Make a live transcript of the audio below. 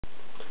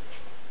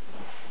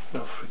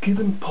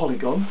given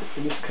polygon,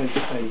 in this case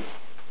a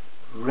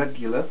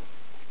regular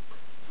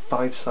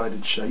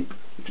 5-sided shape,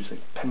 which is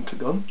a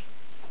pentagon,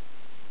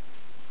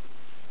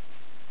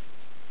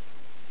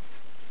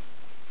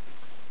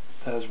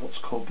 there's what's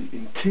called the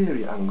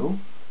interior angle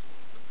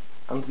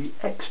and the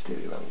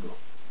exterior angle.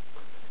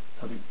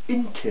 Now the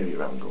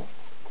interior angle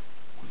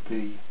would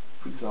be,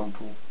 for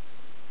example,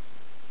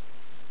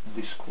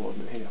 this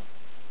coordinate here,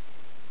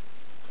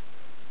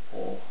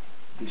 or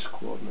this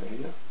coordinate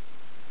here,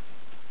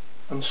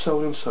 and so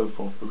on and so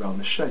forth around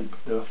the shape.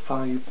 There are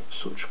 5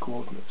 such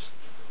coordinates,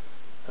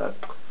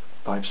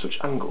 5 such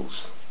angles.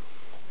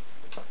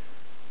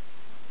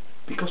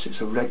 Because it's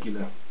a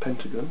regular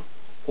pentagon,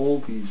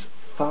 all these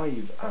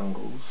 5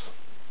 angles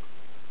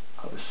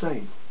are the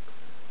same.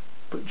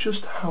 But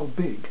just how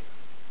big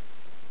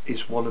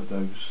is one of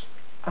those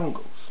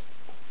angles?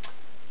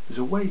 There's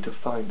a way to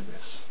find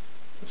this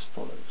as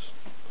follows.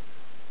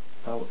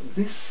 Now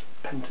this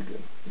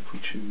pentagon, if we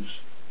choose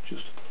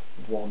just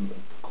one of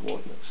the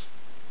coordinates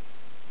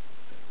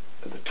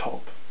at the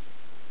top,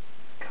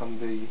 can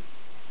be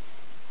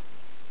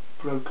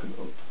broken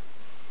up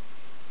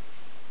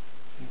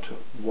into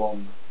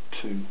 1,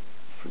 2,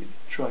 3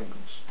 triangles.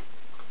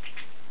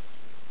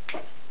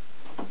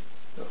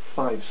 There are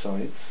 5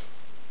 sides,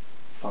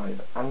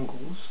 5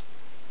 angles.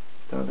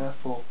 There are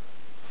therefore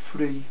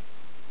 3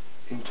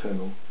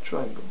 internal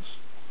triangles.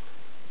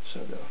 So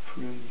there are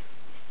 3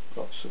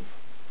 lots of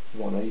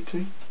 180,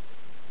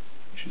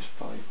 which is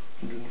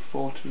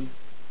 540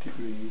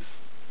 degrees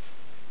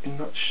in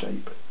that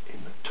shape in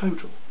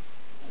total.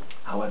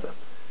 However,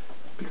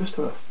 because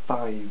there are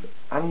 5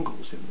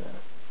 angles in there,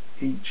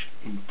 each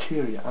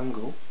interior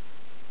angle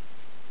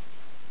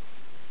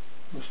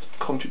must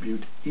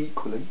contribute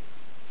equally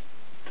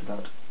to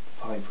that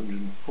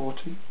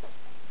 540.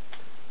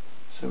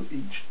 So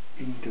each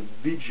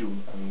individual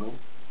angle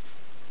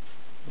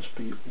must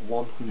be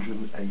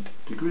 108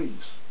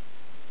 degrees.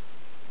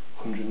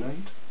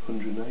 108,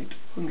 108,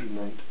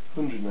 108,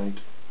 108,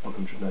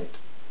 108.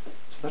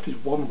 So that is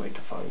one way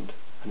to find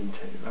an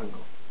interior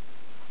angle.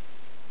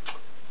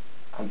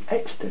 An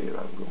exterior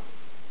angle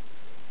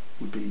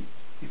would be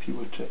if you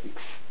were to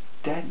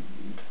extend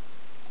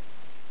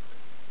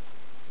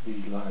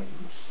these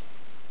lines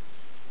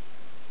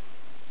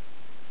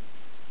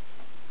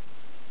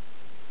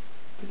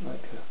a bit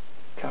like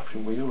a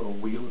Catherine wheel or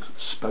wheeled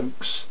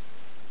spokes,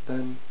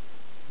 then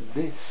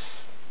this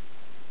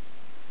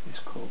is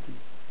called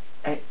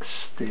the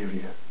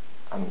exterior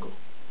angle.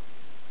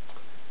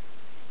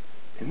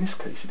 In this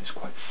case it is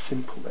quite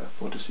simple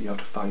therefore to see how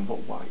to find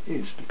what y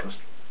is, because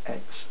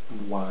x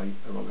and y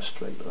are on a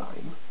straight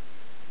line.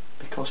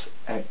 Because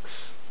x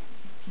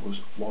was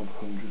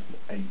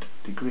 108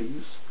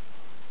 degrees,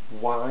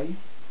 y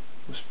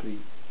must be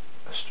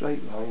a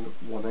straight line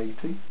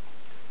 180,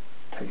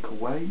 take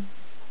away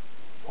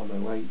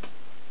 108,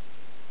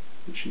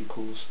 which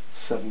equals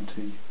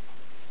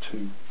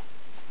 72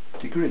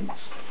 degrees.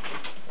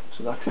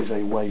 So that is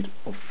a way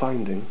of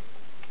finding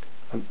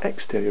an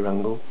exterior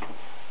angle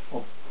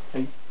of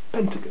a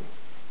pentagon.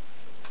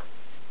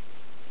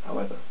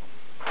 However,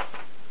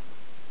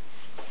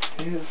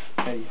 here's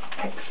a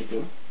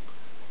hexagon,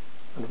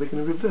 and we're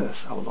going to reverse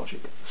our logic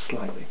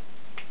slightly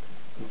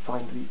and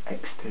find the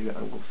exterior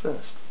angle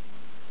first.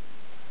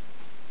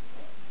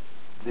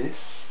 This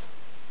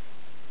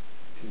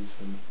is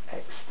an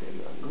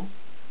exterior angle.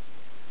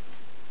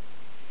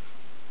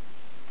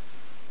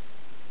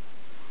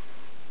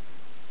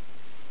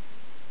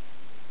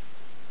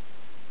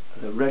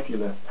 And a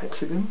regular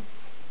hexagon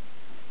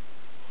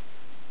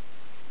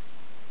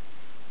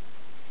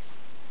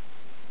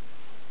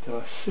there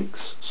are 6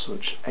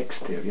 such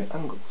exterior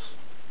angles,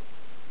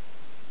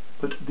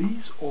 but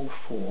these all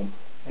form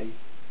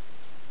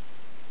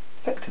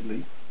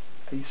effectively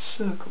a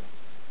circle.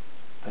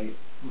 They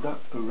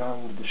wrap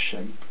around the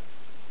shape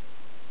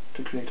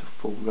to create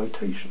a full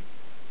rotation.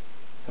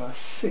 There are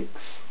 6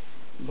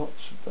 lots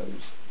of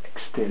those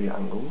exterior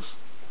angles.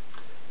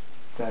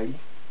 They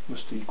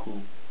must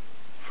equal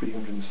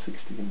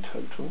 360 in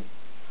total.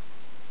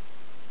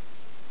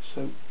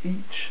 So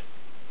each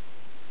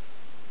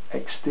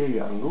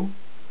exterior angle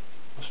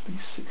must be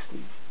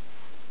 60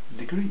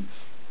 degrees.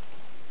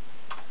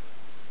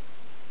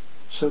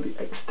 So the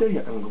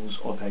exterior angles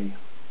of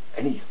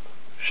any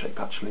shape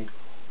actually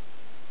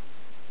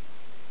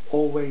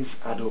always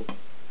add up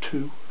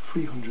to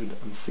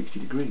 360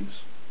 degrees,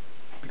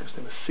 because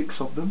there are 6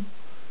 of them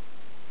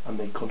and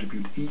they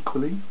contribute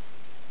equally.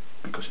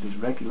 Because it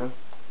is regular,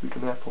 we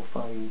can therefore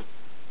find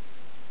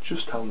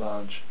just how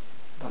large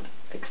that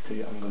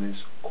exterior angle is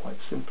quite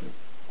simply.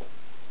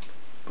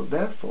 But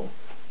therefore,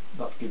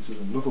 that gives us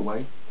another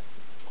way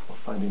of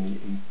finding the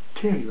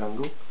interior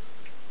angle,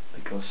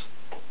 because,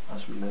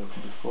 as we know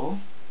from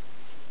before,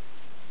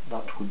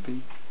 that would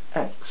be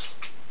x.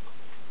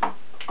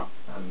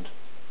 And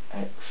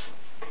x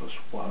plus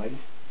y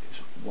is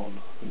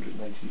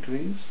 180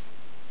 degrees.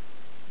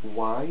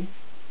 Y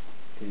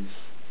is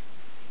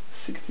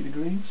 60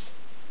 degrees.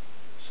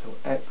 So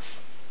x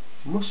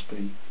must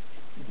be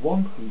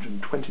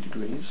 120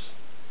 degrees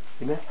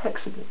in a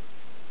hexagon.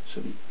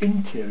 So the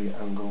interior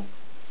angle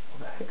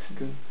of a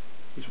hexagon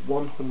is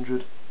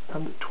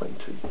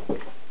 120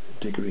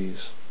 degrees.